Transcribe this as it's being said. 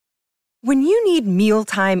When you need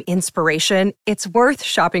mealtime inspiration, it's worth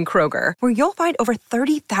shopping Kroger, where you'll find over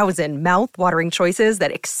 30,000 mouth-watering choices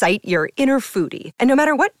that excite your inner foodie. And no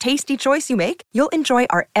matter what tasty choice you make, you'll enjoy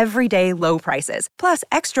our everyday low prices, plus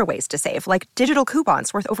extra ways to save, like digital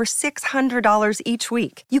coupons worth over $600 each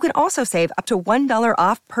week. You can also save up to $1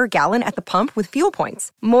 off per gallon at the pump with fuel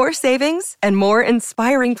points. More savings and more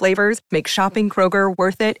inspiring flavors make shopping Kroger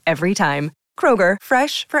worth it every time. Kroger,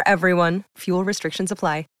 fresh for everyone. Fuel restrictions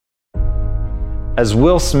apply. As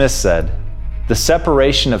Will Smith said, the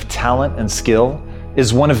separation of talent and skill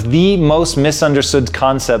is one of the most misunderstood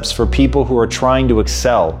concepts for people who are trying to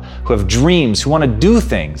excel, who have dreams, who want to do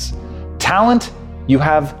things. Talent you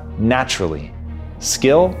have naturally.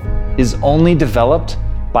 Skill is only developed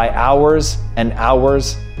by hours and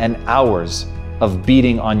hours and hours of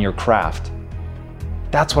beating on your craft.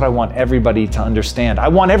 That's what I want everybody to understand. I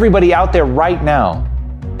want everybody out there right now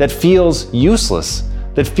that feels useless,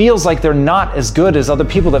 that feels like they're not as good as other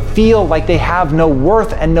people, that feel like they have no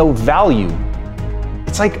worth and no value.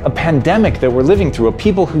 It's like a pandemic that we're living through, of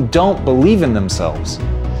people who don't believe in themselves.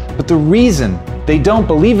 But the reason they don't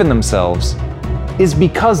believe in themselves is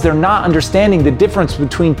because they're not understanding the difference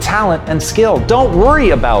between talent and skill. Don't worry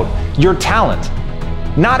about your talent.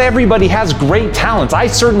 Not everybody has great talents. I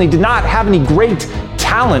certainly did not have any great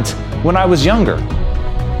talent when I was younger.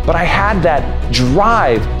 But I had that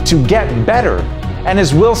drive to get better. And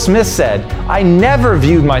as Will Smith said, I never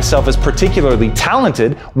viewed myself as particularly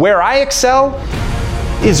talented. Where I excel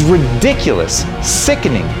is ridiculous,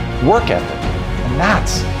 sickening work ethic. And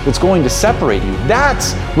that's what's going to separate you.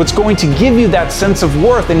 That's what's going to give you that sense of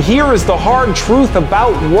worth. And here is the hard truth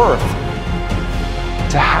about worth.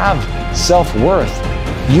 To have self-worth,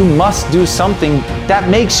 you must do something that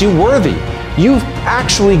makes you worthy. You've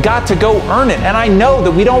actually got to go earn it. And I know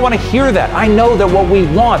that we don't want to hear that. I know that what we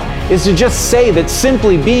want is to just say that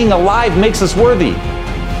simply being alive makes us worthy.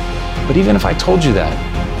 But even if I told you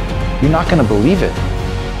that, you're not going to believe it.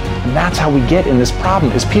 And that's how we get in this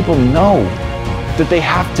problem, is people know that they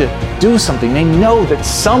have to do something. They know that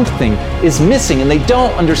something is missing and they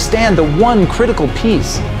don't understand the one critical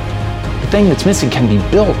piece. The thing that's missing can be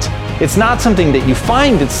built. It's not something that you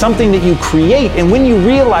find, it's something that you create. And when you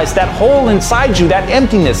realize that hole inside you, that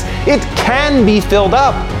emptiness, it can be filled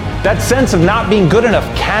up. That sense of not being good enough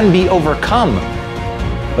can be overcome.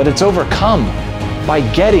 But it's overcome by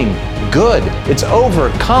getting good. It's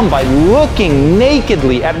overcome by looking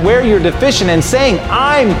nakedly at where you're deficient and saying,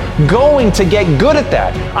 I'm going to get good at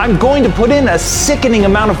that. I'm going to put in a sickening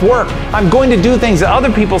amount of work. I'm going to do things that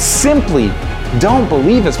other people simply don't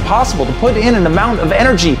believe is possible, to put in an amount of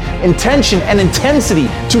energy, intention, and intensity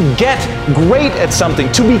to get great at something,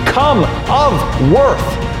 to become of worth.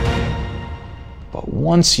 But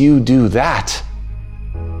once you do that,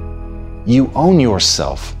 you own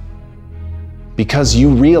yourself, because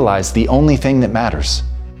you realize the only thing that matters.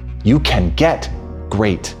 You can get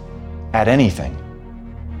great at anything.